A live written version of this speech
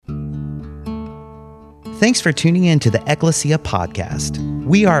Thanks for tuning in to the Ecclesia podcast.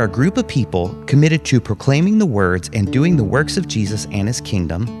 We are a group of people committed to proclaiming the words and doing the works of Jesus and his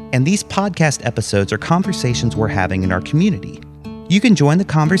kingdom, and these podcast episodes are conversations we're having in our community. You can join the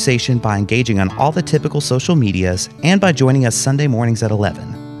conversation by engaging on all the typical social medias and by joining us Sunday mornings at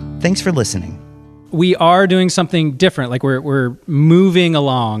 11. Thanks for listening. We are doing something different, like we're moving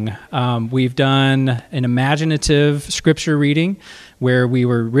along. We've done an imaginative scripture reading where we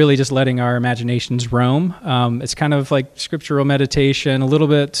were really just letting our imaginations roam. It's kind of like scriptural meditation, a little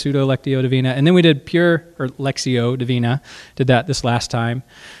bit pseudo-lectio divina, and then we did pure, or lectio divina, did that this last time.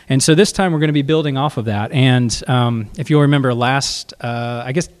 And so this time we're going to be building off of that. And if you'll remember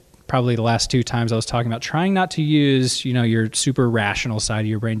probably the last two times I was talking about trying not to use, your super rational side of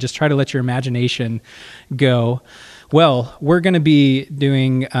your brain. Just try to let your imagination go. Well, we're going to be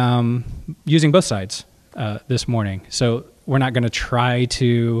doing using both sides this morning. So we're not going to try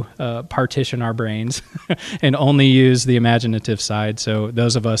to partition our brains and only use the imaginative side. So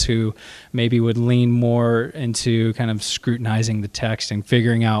those of us who maybe would lean more into kind of scrutinizing the text and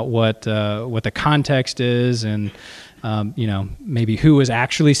figuring out what the context is and maybe who was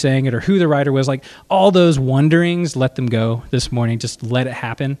actually saying it or who the writer was, like all those wonderings, let them go this morning. Just let it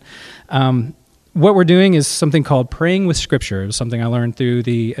happen. What we're doing is something called praying with scripture. It was something I learned through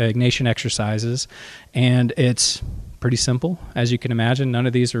the Ignatian exercises, and it's pretty simple, as you can imagine. None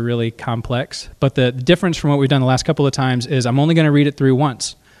of these are really complex, but the difference from what we've done the last couple of times is I'm only going to read it through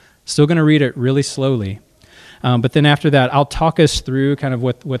once. Still going to read it really slowly. But then after that, I'll talk us through kind of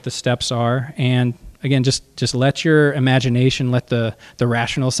what the steps are, and again, just let your imagination, let the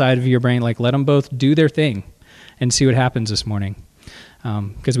rational side of your brain, let them both do their thing and see what happens this morning.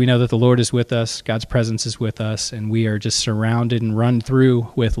 Because we know that the Lord is with us, God's presence is with us, and we are just surrounded and run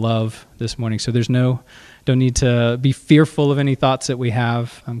through with love this morning. So don't need to be fearful of any thoughts that we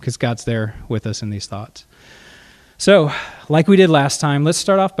have, because God's there with us in these thoughts. So, like we did last time, let's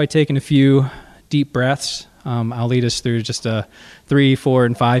start off by taking a few deep breaths. I'll lead us through just a 3, 4,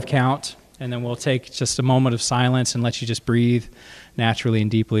 and 5 count. And then we'll take just a moment of silence and let you just breathe naturally and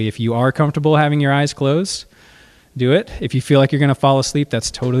deeply. If you are comfortable having your eyes closed, do it. If you feel like you're going to fall asleep, that's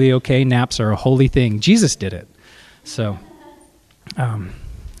totally okay. Naps are a holy thing. Jesus did it. So, all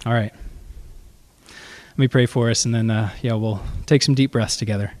right. Let me pray for us, and then, we'll take some deep breaths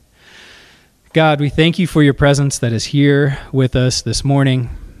together. God, we thank you for your presence that is here with us this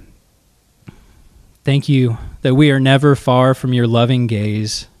morning. Thank you that we are never far from your loving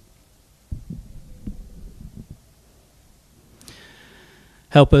gaze.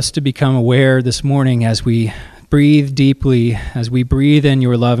 Help us to become aware this morning as we breathe deeply, as we breathe in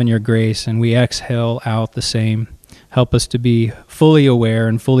your love and your grace, and we exhale out the same. Help us to be fully aware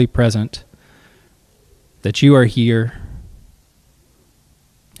and fully present that you are here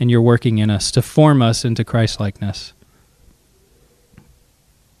and you're working in us to form us into Christ-likeness.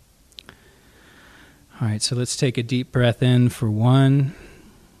 All right, so let's take a deep breath in for 1,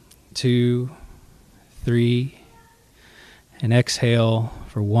 2, 3, and exhale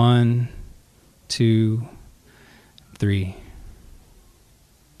for 1, 2, 3.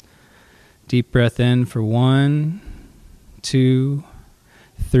 Deep breath in for 1, 2,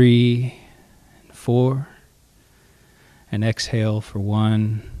 3, and 4. And exhale for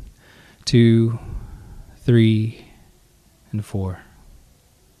 1, 2, 3, and 4.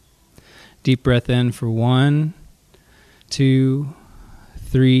 Deep breath in for 1, 2,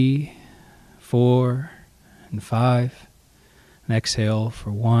 3, 4, and 5. And exhale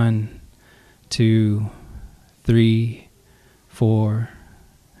for 1, 2, 3, 4,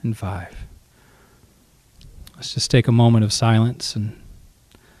 and 5. Let's just take a moment of silence, and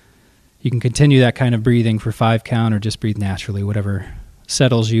you can continue that kind of breathing for 5 count or just breathe naturally, whatever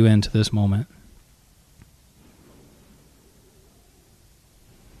settles you into this moment.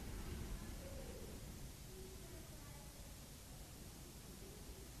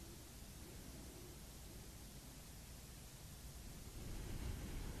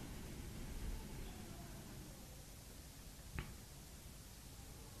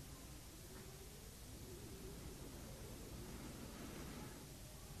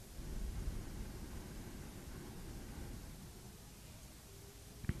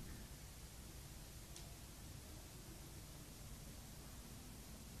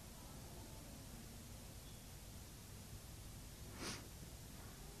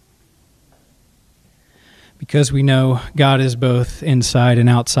 Because we know God is both inside and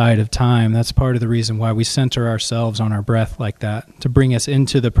outside of time, that's part of the reason why we center ourselves on our breath like that, to bring us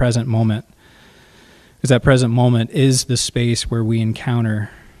into the present moment. Because that present moment is the space where we encounter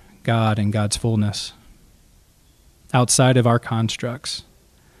God and God's fullness, outside of our constructs.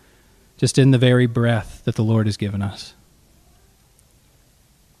 just in the very breath that the Lord has given us.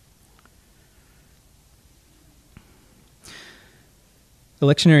 The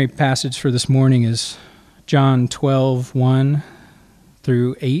lectionary passage for this morning is John 12:1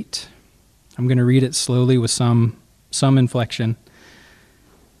 through 8. I'm going to read it slowly with some inflection.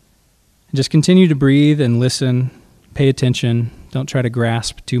 Just continue to breathe and listen, pay attention. Don't try to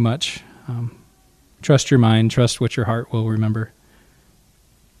grasp too much. Trust your mind, trust what your heart will remember.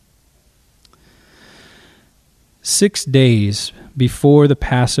 6 days before the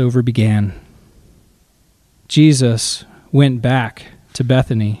Passover began, Jesus went back to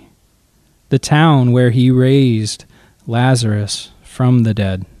Bethany, the town where he raised Lazarus from the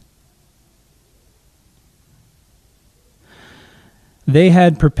dead. They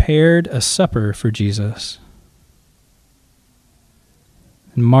had prepared a supper for Jesus,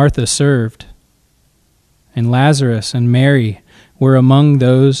 and Martha served, and Lazarus and Mary were among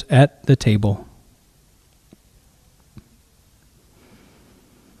those at the table.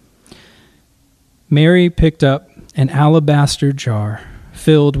 Mary picked up an alabaster jar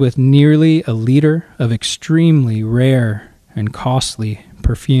filled with nearly a liter of extremely rare and costly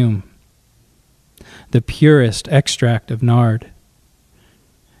perfume, the purest extract of nard,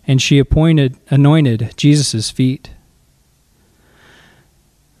 and she anointed Jesus' feet.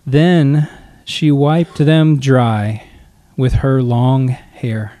 Then she wiped them dry with her long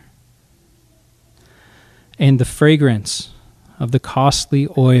hair, and the fragrance of the costly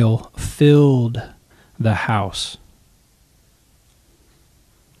oil filled the house.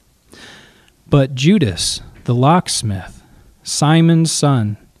 But Judas, the locksmith, Simon's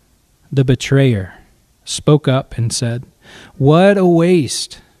son, the betrayer, spoke up and said, "What a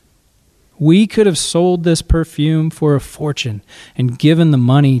waste! We could have sold this perfume for a fortune and given the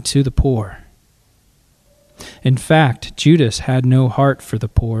money to the poor." In fact, Judas had no heart for the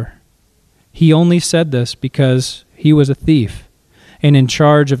poor. He only said this because he was a thief and in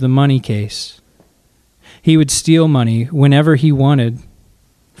charge of the money case. He would steal money whenever he wanted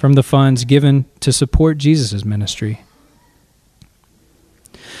from the funds given to support Jesus' ministry.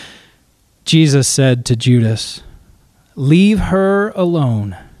 Jesus said to Judas, "Leave her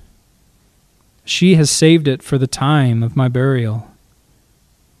alone. She has saved it for the time of my burial.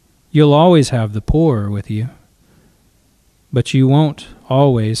 You'll always have the poor with you, but you won't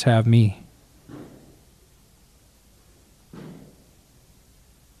always have me."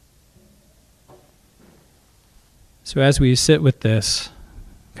 So as we sit with this,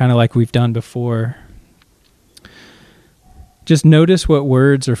 kind of like we've done before, just notice what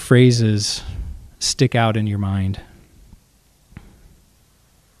words or phrases stick out in your mind.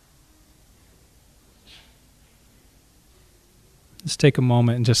 Just take a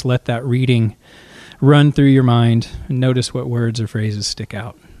moment and just let that reading run through your mind and notice what words or phrases stick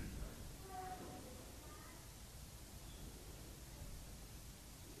out.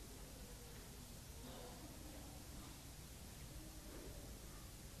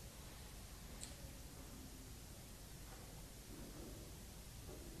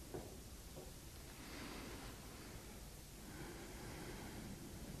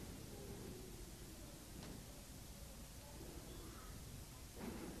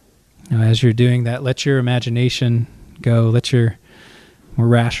 Now, as you're doing that, let your imagination go. Let your more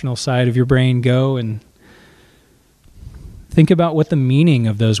rational side of your brain go and think about what the meaning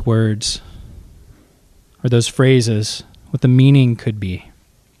of those words or those phrases, what the meaning could be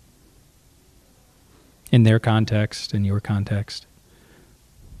in their context, in your context.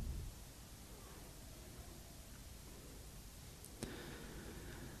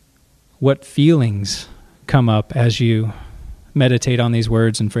 What feelings come up as you meditate on these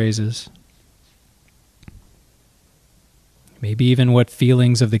words and phrases? Maybe even what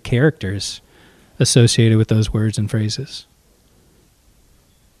feelings of the characters associated with those words and phrases.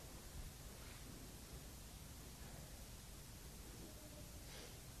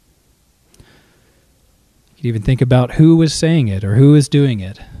 You could even think about who was saying it or who was doing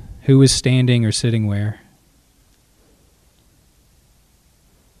it, who was standing or sitting where.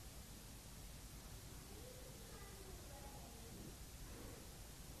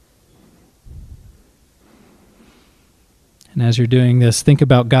 And as you're doing this, think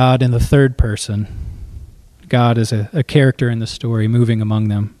about God in the third person. God is a character in the story moving among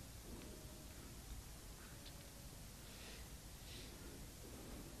them.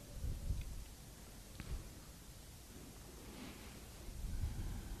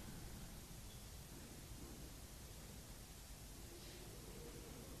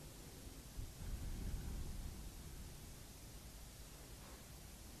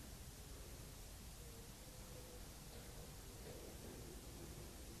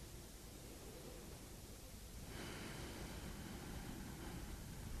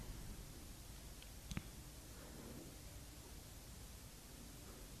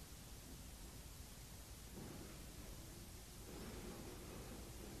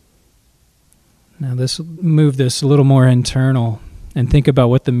 Now move this a little more internal and think about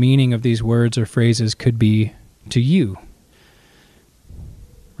what the meaning of these words or phrases could be to you,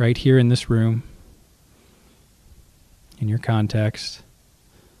 right here in this room, in your context.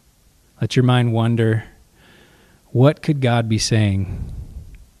 Let your mind wonder, what could God be saying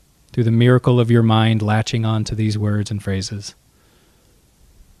through the miracle of your mind latching on to these words and phrases?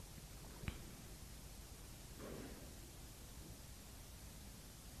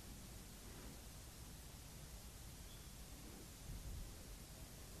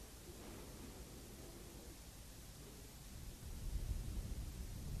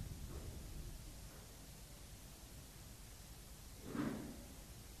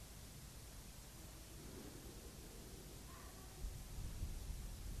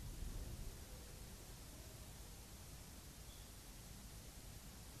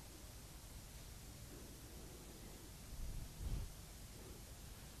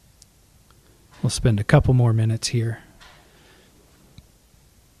 We'll spend a couple more minutes here.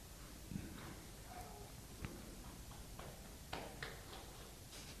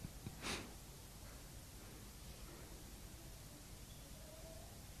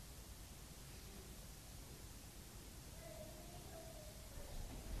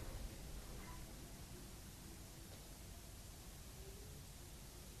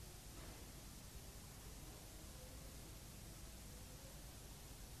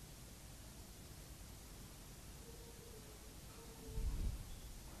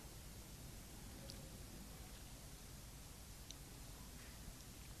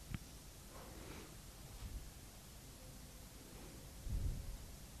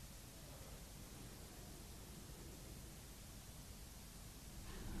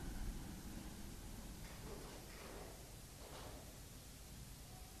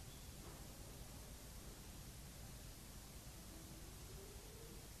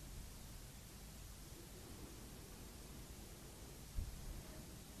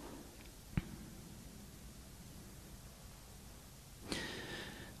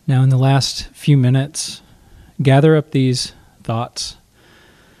 Now, in the last few minutes, gather up these thoughts,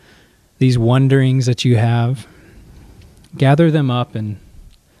 these wonderings that you have. Gather them up and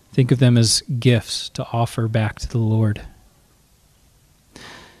think of them as gifts to offer back to the Lord.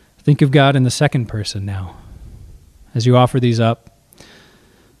 Think of God in the second person now. As you offer these up,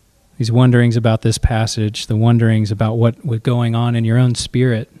 these wonderings about this passage, the wonderings about what was going on in your own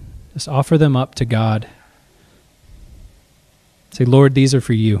spirit, just offer them up to God. Say, Lord, these are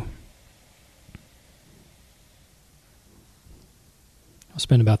for you. I'll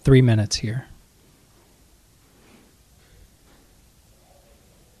spend about 3 minutes here.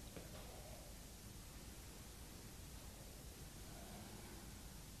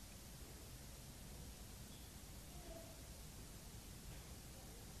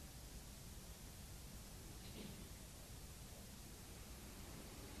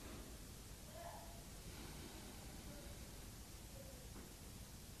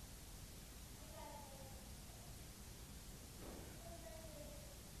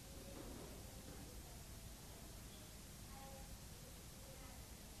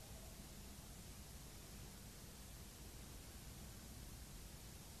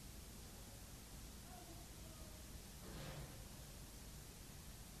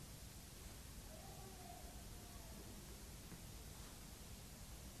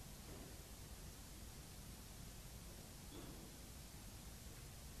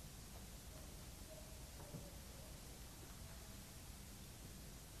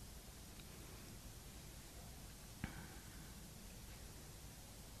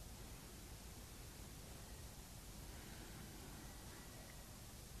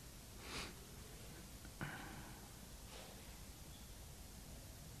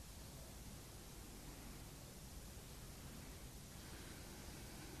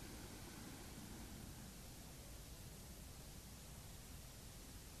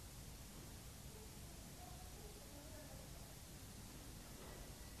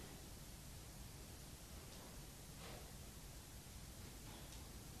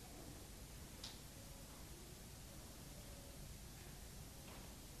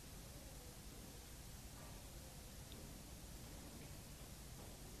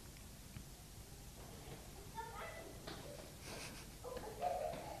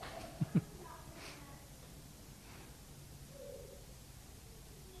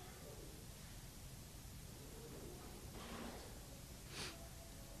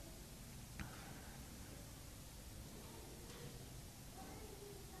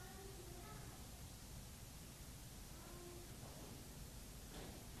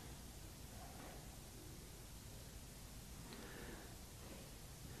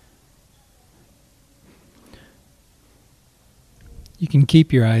 You can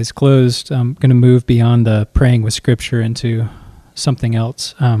keep your eyes closed. I'm going to move beyond the praying with Scripture into something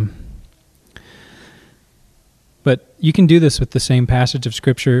else. But you can do this with the same passage of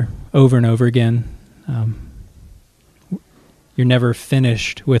Scripture over and over again. You're never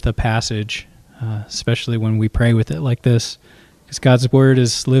finished with a passage, especially when we pray with it like this, because God's Word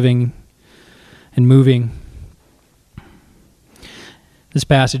is living and moving. This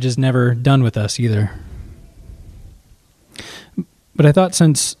passage is never done with us either. But I thought,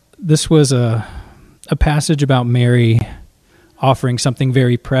 since this was a passage about Mary offering something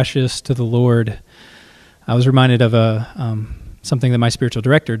very precious to the Lord, I was reminded of something that my spiritual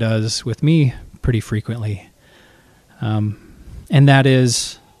director does with me pretty frequently. And that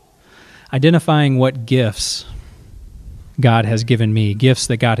is identifying what gifts God has given me, gifts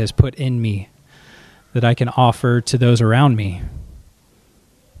that God has put in me that I can offer to those around me.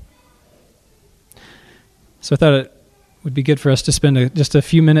 So I thought it would be good for us to spend just a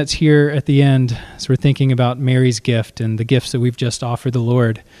few minutes here at the end as we're thinking about Mary's gift and the gifts that we've just offered the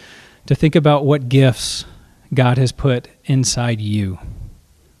Lord, to think about what gifts God has put inside you,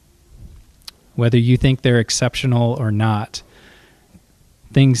 whether you think they're exceptional or not,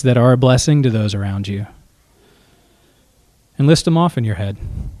 things that are a blessing to those around you. And list them off in your head.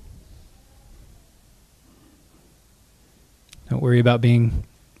 Don't worry about being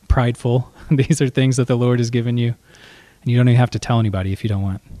prideful. These are things that the Lord has given you, and you don't even have to tell anybody if you don't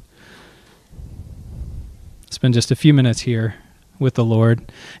want. Spend just a few minutes here with the Lord.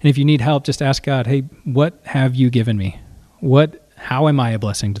 And if you need help, just ask God, hey, what have you given me? How am I a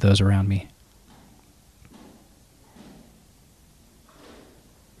blessing to those around me?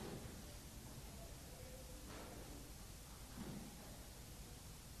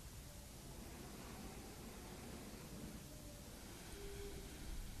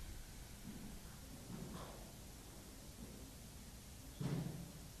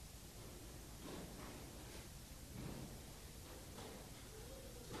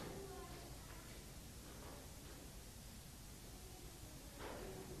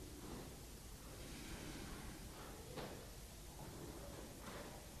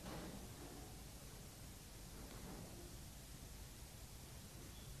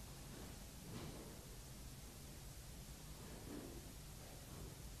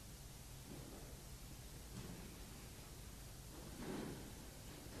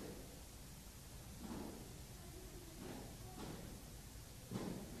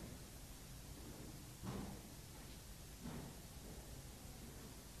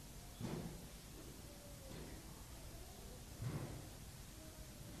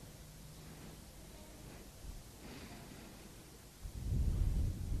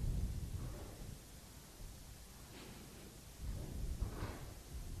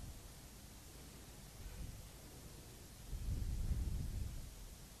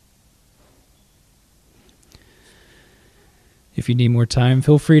 If you need more time,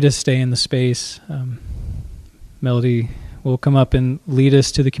 feel free to stay in the space. Melody will come up and lead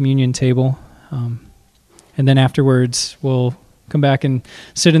us to the communion table. And then afterwards, we'll come back and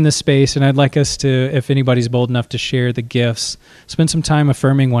sit in this space. And I'd like us to, if anybody's bold enough to share the gifts, spend some time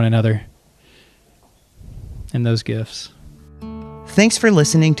affirming one another in those gifts. Thanks for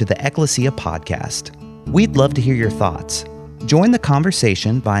listening to the Ecclesia podcast. We'd love to hear your thoughts. Join the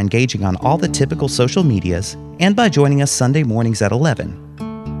conversation by engaging on all the typical social medias and by joining us Sunday mornings at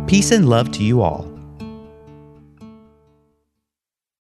 11. Peace and love to you all.